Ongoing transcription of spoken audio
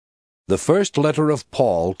The first letter of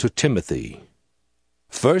Paul to Timothy.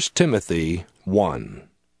 1 Timothy 1.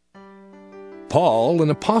 Paul, an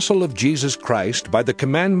apostle of Jesus Christ, by the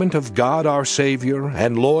commandment of God our Savior,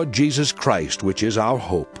 and Lord Jesus Christ, which is our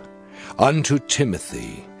hope, unto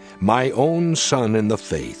Timothy, my own son in the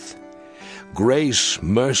faith. Grace,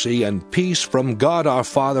 mercy, and peace from God our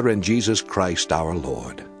Father and Jesus Christ our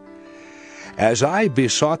Lord. As I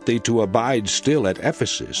besought thee to abide still at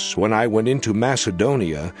Ephesus, when I went into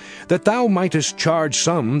Macedonia, that thou mightest charge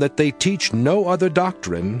some that they teach no other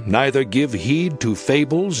doctrine, neither give heed to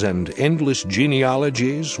fables and endless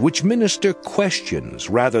genealogies, which minister questions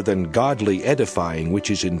rather than godly edifying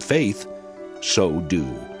which is in faith, so do.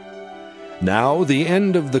 Now the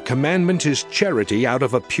end of the commandment is charity out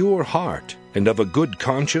of a pure heart, and of a good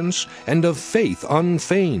conscience, and of faith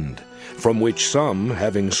unfeigned, from which some,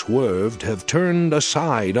 having swerved, have turned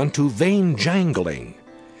aside unto vain jangling,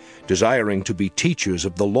 desiring to be teachers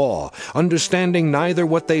of the law, understanding neither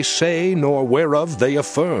what they say nor whereof they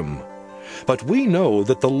affirm. But we know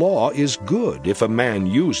that the law is good, if a man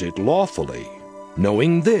use it lawfully,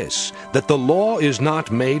 knowing this, that the law is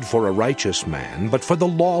not made for a righteous man, but for the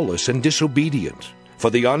lawless and disobedient,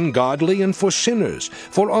 for the ungodly and for sinners,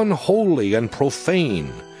 for unholy and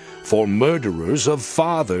profane, for murderers of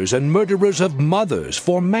fathers and murderers of mothers,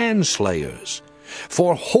 for manslayers,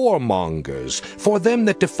 for whoremongers, for them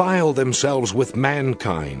that defile themselves with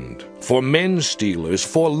mankind, for men-stealers,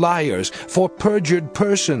 for liars, for perjured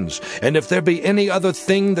persons, and if there be any other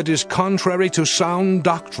thing that is contrary to sound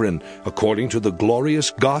doctrine, according to the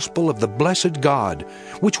glorious gospel of the blessed God,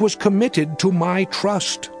 which was committed to my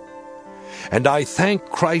trust. And I thank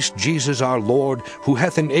Christ Jesus our Lord, who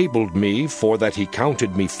hath enabled me, for that he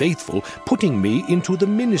counted me faithful, putting me into the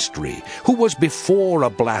ministry, who was before a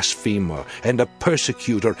blasphemer, and a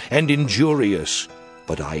persecutor, and injurious.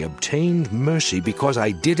 But I obtained mercy, because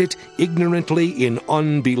I did it ignorantly in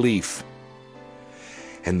unbelief.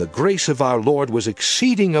 And the grace of our Lord was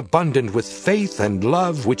exceeding abundant with faith and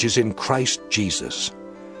love which is in Christ Jesus.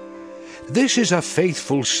 This is a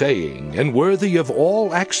faithful saying, and worthy of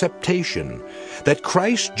all acceptation, that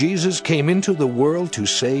Christ Jesus came into the world to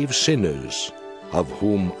save sinners, of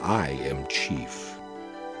whom I am chief.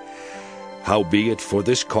 Howbeit for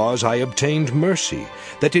this cause I obtained mercy,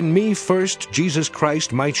 that in me first Jesus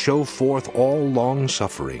Christ might show forth all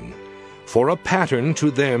longsuffering, for a pattern to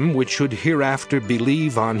them which should hereafter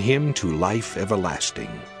believe on him to life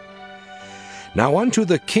everlasting. Now unto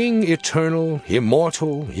the King eternal,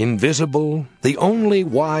 immortal, invisible, the only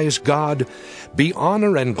wise God, be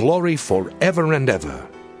honor and glory for ever and ever.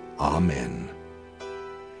 Amen.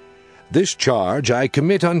 This charge I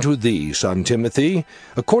commit unto thee, son Timothy,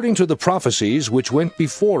 according to the prophecies which went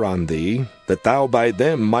before on thee, that thou by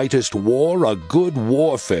them mightest war a good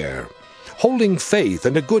warfare, holding faith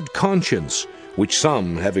and a good conscience, which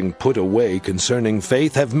some, having put away concerning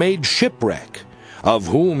faith, have made shipwreck, of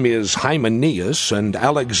whom is Hymenaeus and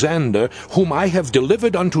Alexander, whom I have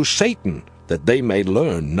delivered unto Satan, that they may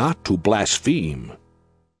learn not to blaspheme.